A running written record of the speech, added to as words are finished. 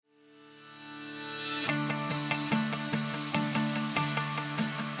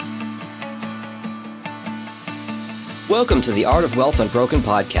Welcome to the Art of Wealth Unbroken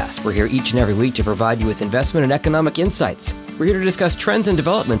podcast. We're here each and every week to provide you with investment and economic insights. We're here to discuss trends and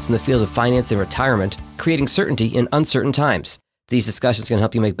developments in the field of finance and retirement, creating certainty in uncertain times. These discussions can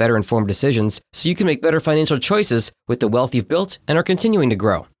help you make better informed decisions so you can make better financial choices with the wealth you've built and are continuing to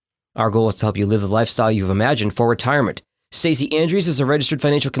grow. Our goal is to help you live the lifestyle you've imagined for retirement. Stacey Andrews is a registered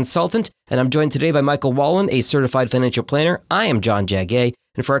financial consultant, and I'm joined today by Michael Wallen, a certified financial planner. I am John Jagay,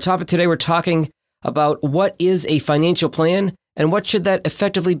 and for our topic today, we're talking about what is a financial plan and what should that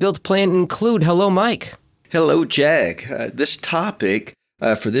effectively built plan include. Hello, Mike. Hello, Jag. This topic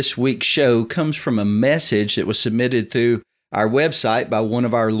for this week's show comes from a message that was submitted through our website by one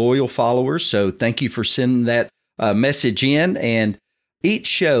of our loyal followers. So thank you for sending that message in. And each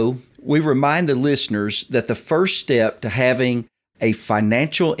show, we remind the listeners that the first step to having a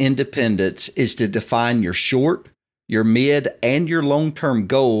financial independence is to define your short, your mid, and your long-term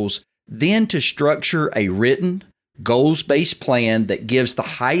goals, then to structure a written, goals-based plan that gives the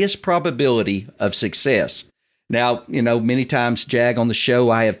highest probability of success. Now, many times, Jag, on the show,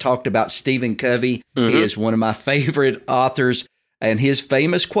 I have talked about Stephen Covey. He is one of my favorite authors, and his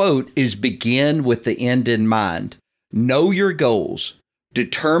famous quote is, "Begin with the end in mind. Know your goals,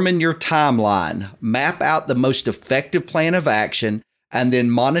 determine your timeline, map out the most effective plan of action, and then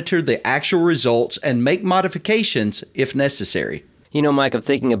monitor the actual results and make modifications if necessary." Mike, I'm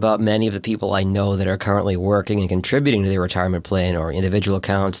thinking about many of the people I know that are currently working and contributing to their retirement plan or individual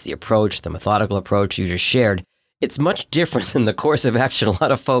accounts, the methodical approach you just shared. It's much different than the course of action a lot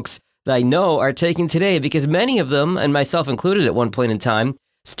of folks that I know are taking today, because many of them, and myself included at one point in time,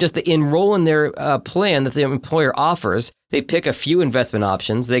 it's just they enroll in their plan that the employer offers. They pick a few investment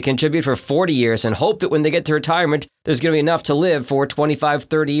options. They contribute for 40 years and hope that when they get to retirement, there's going to be enough to live for 25,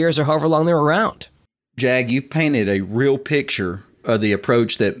 30 years or however long they're around. Jag, you painted a real picture of the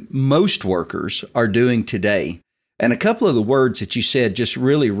approach that most workers are doing today. And a couple of the words that you said just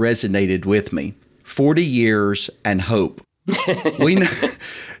really resonated with me. 40 years and hope. We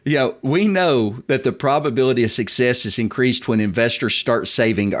know that the probability of success is increased when investors start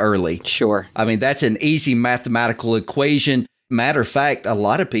saving early. Sure. I mean, that's an easy mathematical equation. Matter of fact, a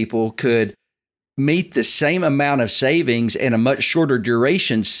lot of people could meet the same amount of savings in a much shorter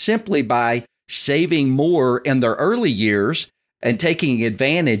duration simply by saving more in their early years and taking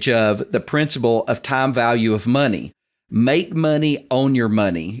advantage of the principle of time value of money. Make money, own your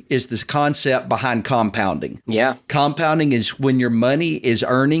money is the concept behind compounding. Yeah. Compounding is when your money is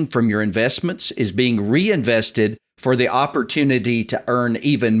earning from your investments, is being reinvested for the opportunity to earn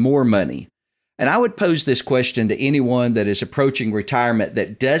even more money. And I would pose this question to anyone that is approaching retirement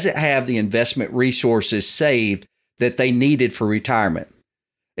that doesn't have the investment resources saved that they needed for retirement.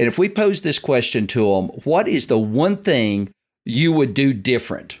 And if we pose this question to them, what is the one thing you would do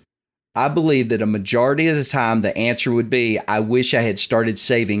different? I believe that a majority of the time the answer would be, I wish I had started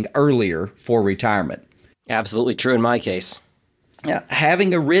saving earlier for retirement. Absolutely true in my case. Now,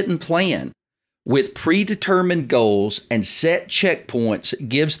 having a written plan with predetermined goals and set checkpoints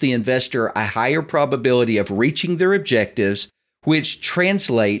gives the investor a higher probability of reaching their objectives, which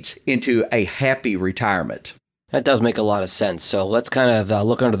translates into a happy retirement. That does make a lot of sense. So let's kind of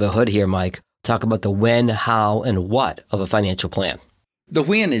look under the hood here, Mike. Talk about the when, how, and what of a financial plan. The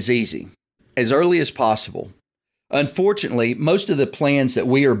when is easy, as early as possible. Unfortunately, most of the plans that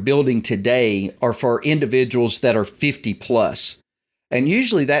we are building today are for individuals that are 50 plus. And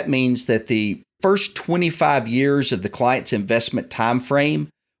usually that means that the first 25 years of the client's investment time frame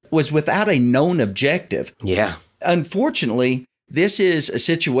was without a known objective. Yeah. Unfortunately, this is a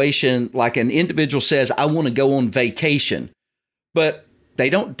situation like an individual says, I want to go on vacation, but they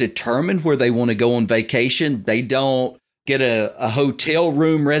don't determine where they want to go on vacation. They don't get a hotel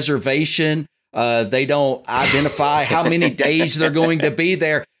room reservation. They don't identify how many days they're going to be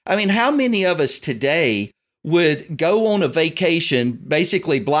there. I mean, how many of us today would go on a vacation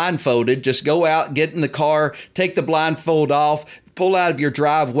basically blindfolded, just go out, get in the car, take the blindfold off, pull out of your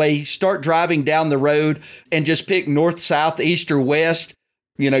driveway, start driving down the road and just pick north, south, east, or west?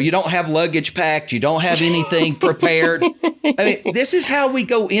 You don't have luggage packed. You don't have anything prepared. I mean, this is how we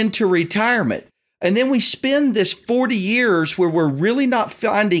go into retirement. And then we spend this 40 years where we're really not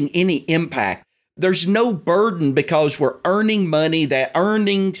finding any impact. There's no burden because we're earning money. That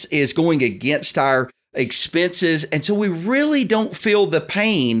earnings is going against our expenses. And so we really don't feel the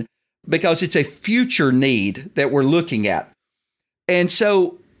pain because it's a future need that we're looking at. And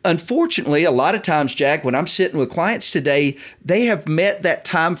so unfortunately, a lot of times, Jack, when I'm sitting with clients today, they have met that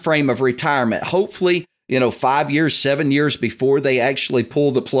time frame of retirement. Hopefully, 5 years, 7 years before they actually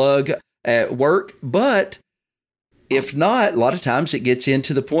pull the plug at work. But if not, a lot of times it gets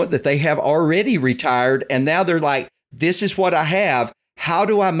into the point that they have already retired and now they're like, This is what I have. How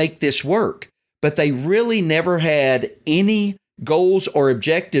do I make this work? But they really never had any goals or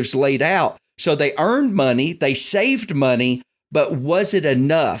objectives laid out. So they earned money, they saved money, but was it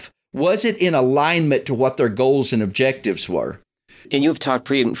enough? Was it in alignment to what their goals and objectives were? And you've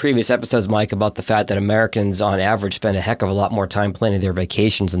talked in previous episodes, Mike, about the fact that Americans on average spend a heck of a lot more time planning their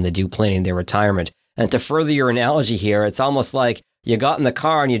vacations than they do planning their retirement. And to further your analogy here, it's almost like you got in the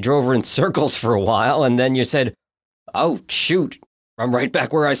car and you drove in circles for a while, and then you said, oh, shoot, I'm right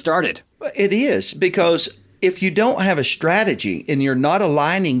back where I started. It is, because if you don't have a strategy and you're not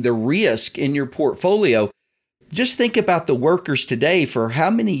aligning the risk in your portfolio, just think about the workers today. For how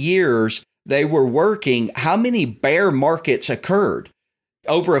many years they were working, how many bear markets occurred?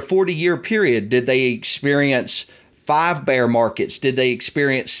 Over a 40-year period, did they experience 5 bear markets? Did they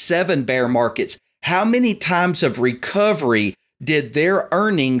experience 7 bear markets? How many times of recovery did their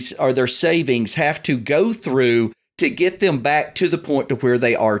earnings or their savings have to go through to get them back to the point to where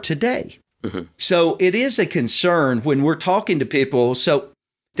they are today? Mm-hmm. So it is a concern when we're talking to people. So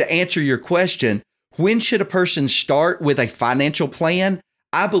to answer your question, when should a person start with a financial plan?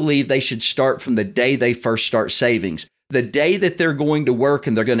 I believe they should start from the day they first start savings. The day that they're going to work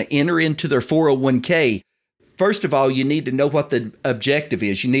and they're going to enter into their 401k, first of all, you need to know what the objective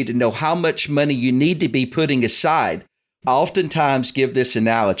is. You need to know how much money you need to be putting aside. I oftentimes give this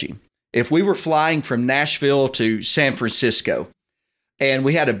analogy. If we were flying from Nashville to San Francisco and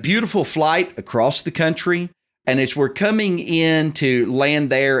we had a beautiful flight across the country, and as we're coming in to land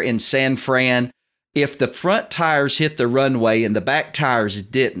there in San Fran, if the front tires hit the runway and the back tires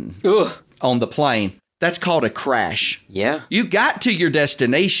didn't on the plane, that's called a crash. Yeah. You got to your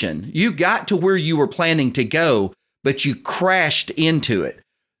destination. You got to where you were planning to go, but you crashed into it.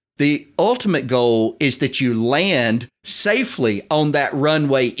 The ultimate goal is that you land safely on that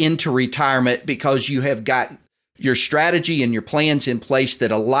runway into retirement because you have got your strategy and your plans in place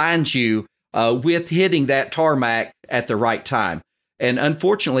that aligns you with hitting that tarmac at the right time. And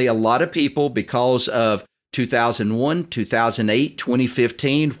unfortunately, a lot of people, because of 2001, 2008,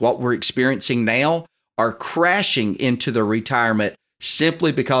 2015, what we're experiencing now, are crashing into their retirement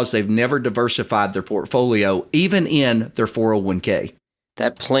simply because they've never diversified their portfolio, even in their 401k.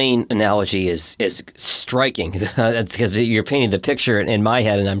 That plane analogy is striking. That's because you're painting the picture in my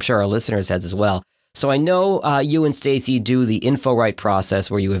head, and I'm sure our listeners' heads as well. So I know you and Stacy do the InfoWrite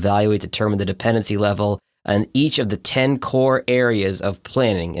process where you evaluate, determine the dependency level and each of the 10 core areas of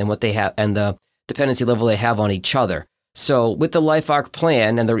planning and what they have and the dependency level they have on each other. So with the LifeArc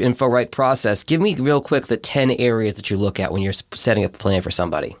plan and the InfoWrite process, give me real quick the 10 areas that you look at when you're setting up a plan for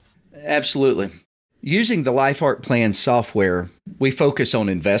somebody. Absolutely. Using the LifeArc plan software, we focus on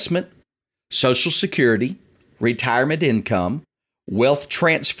investment, Social Security, retirement income, wealth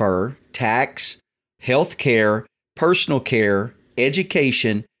transfer, tax, health care, personal care,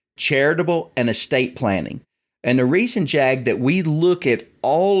 education, charitable, and estate planning. And the reason, Jag, that we look at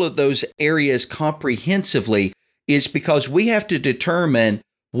all of those areas comprehensively is because we have to determine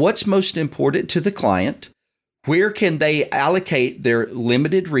what's most important to the client, where can they allocate their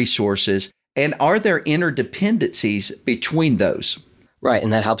limited resources, and are there interdependencies between those? Right,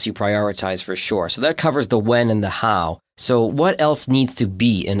 and that helps you prioritize for sure. So that covers the when and the how. So what else needs to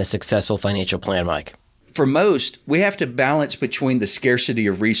be in a successful financial plan, Mike? For most, we have to balance between the scarcity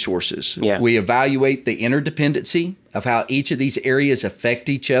of resources. Yeah. We evaluate the interdependency of how each of these areas affect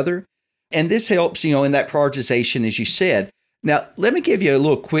each other. And this helps, in that prioritization, as you said. Now, let me give you a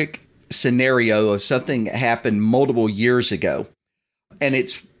little quick scenario of something that happened multiple years ago. And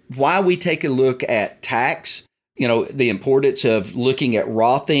it's why we take a look at tax, the importance of looking at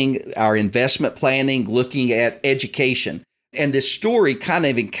Rothing, our investment planning, looking at education. And this story kind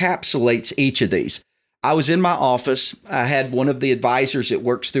of encapsulates each of these. I was in my office. I had one of the advisors that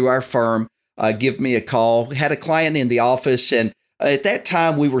works through our firm give me a call. Had a client in the office, and at that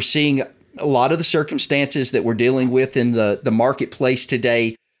time we were seeing a lot of the circumstances that we're dealing with in the marketplace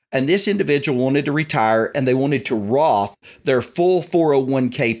today. And this individual wanted to retire, and they wanted to Roth their full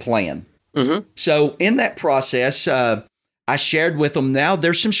 401k plan. Mm-hmm. So in that process, I shared with them, now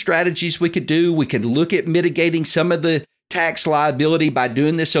there's some strategies we could do. We could look at mitigating some of the tax liability by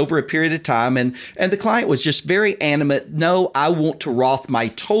doing this over a period of time. And the client was just very animate. No, I want to Roth my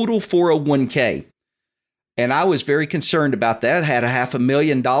total 401k. And I was very concerned about that. I had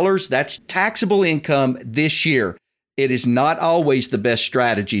 $500,000. That's taxable income this year. It is not always the best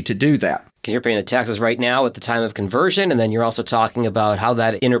strategy to do that. Because you're paying the taxes right now at the time of conversion, and then you're also talking about how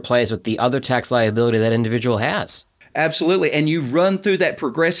that interplays with the other tax liability that individual has. Absolutely. And you run through that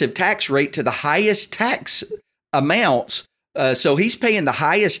progressive tax rate to the highest tax amounts So he's paying the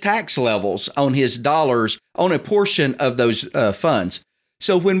highest tax levels on his dollars on a portion of those funds.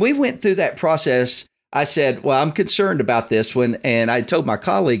 So when we went through that process, I said, well, I'm concerned about this one. And I told my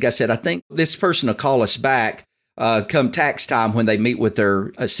colleague, I said, I think this person will call us back come tax time when they meet with their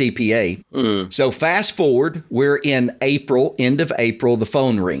CPA. So fast forward, we're in April, end of April, the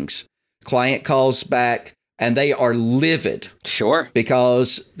phone rings. Client calls back and they are livid. Sure.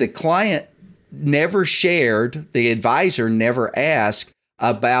 Because the client never shared, the advisor never asked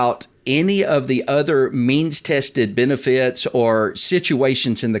about any of the other means-tested benefits or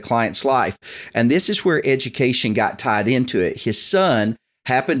situations in the client's life. And this is where education got tied into it. His son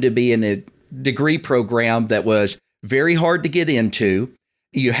happened to be in a degree program that was very hard to get into.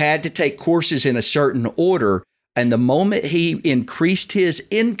 You had to take courses in a certain order. And the moment he increased his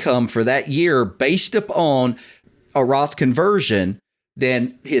income for that year based upon a Roth conversion,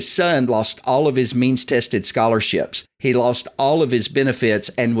 then his son lost all of his means-tested scholarships. He lost all of his benefits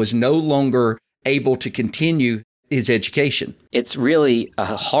and was no longer able to continue his education. It's really a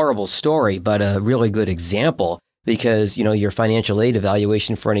horrible story, but a really good example because, your financial aid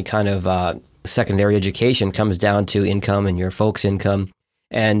evaluation for any kind of secondary education comes down to income and your folks' income.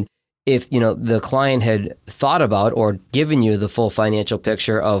 And if, the client had thought about or given you the full financial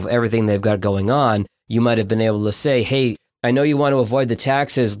picture of everything they've got going on, you might have been able to say, hey, I know you want to avoid the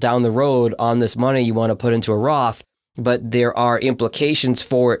taxes down the road on this money you want to put into a Roth, but there are implications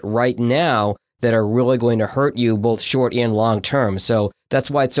for it right now that are really going to hurt you both short and long term. So that's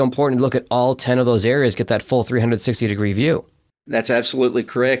why it's so important to look at all 10 of those areas, get that full 360-degree view. That's absolutely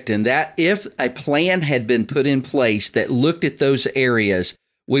correct. And that if a plan had been put in place that looked at those areas,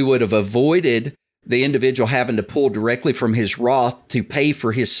 we would have avoided the individual having to pull directly from his Roth to pay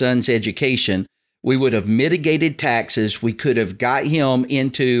for his son's education. We would have mitigated taxes. We could have got him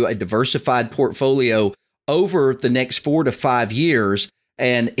into a diversified portfolio over the next 4 to 5 years,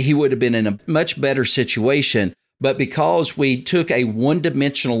 and he would have been in a much better situation. But because we took a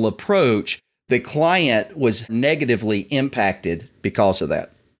one-dimensional approach, the client was negatively impacted because of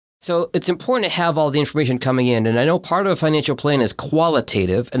that. So it's important to have all the information coming in. And I know part of a financial plan is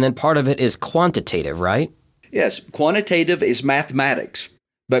qualitative, and then part of it is quantitative, right? Yes, quantitative is mathematics.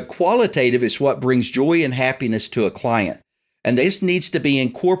 But qualitative is what brings joy and happiness to a client. And this needs to be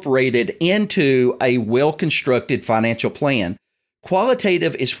incorporated into a well-constructed financial plan.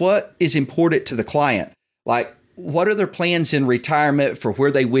 Qualitative is what is important to the client. Like, what are their plans in retirement for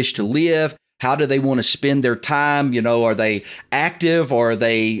where they wish to live? How do they want to spend their time? Are they active, or are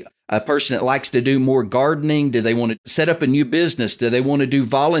they a person that likes to do more gardening? Do they want to set up a new business? Do they want to do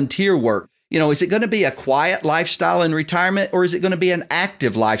volunteer work? Is it going to be a quiet lifestyle in retirement, or is it going to be an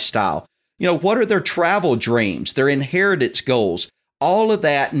active lifestyle? What are their travel dreams, their inheritance goals? All of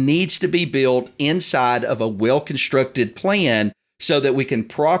that needs to be built inside of a well-constructed plan so that we can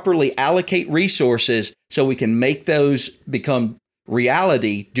properly allocate resources so we can make those become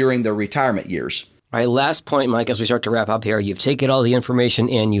reality during their retirement years. All right, last point, Mike, as we start to wrap up here. You've taken all the information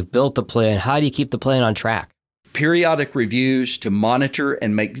in, you've built the plan. How do you keep the plan on track? Periodic reviews to monitor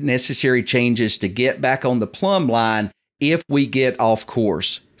and make necessary changes to get back on the plumb line if we get off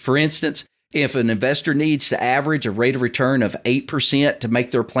course. For instance, if an investor needs to average a rate of return of 8% to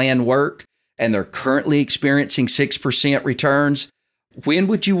make their plan work, and they're currently experiencing 6% returns, when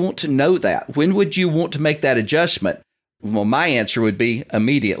would you want to know that? When would you want to make that adjustment? Well, my answer would be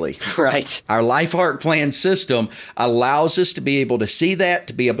immediately. Right. Our LifeArc plan system allows us to be able to see that,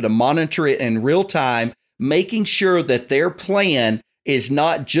 to be able to monitor it in real time, making sure that their plan is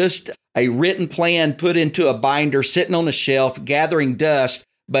not just a written plan put into a binder, sitting on a shelf, gathering dust,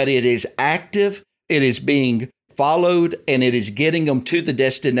 but it is active, it is being followed, and it is getting them to the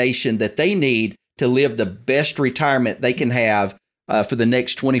destination that they need to live the best retirement they can have for the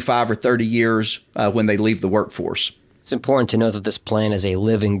next 25 or 30 years when they leave the workforce. It's important to know that this plan is a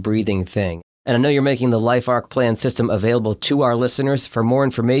living, breathing thing. And I know you're making the LifeArc plan system available to our listeners. For more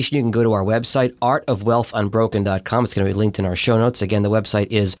information, you can go to our website, artofwealthunbroken.com. It's going to be linked in our show notes. Again, the website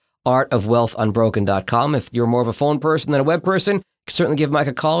is artofwealthunbroken.com. If you're more of a phone person than a web person, you can certainly give Mike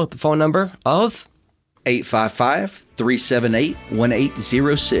a call at the phone number of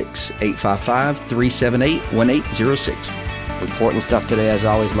 855-378-1806. 855-378-1806. Important stuff today, as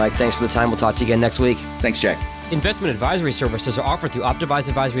always, Mike. Thanks for the time. We'll talk to you again next week. Thanks, Jack. Investment advisory services are offered through Optavise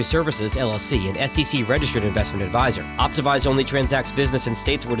Advisory Services, LLC, an SEC-registered investment advisor. Optavise only transacts business in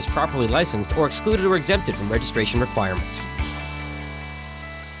states where it is properly licensed or excluded or exempted from registration requirements.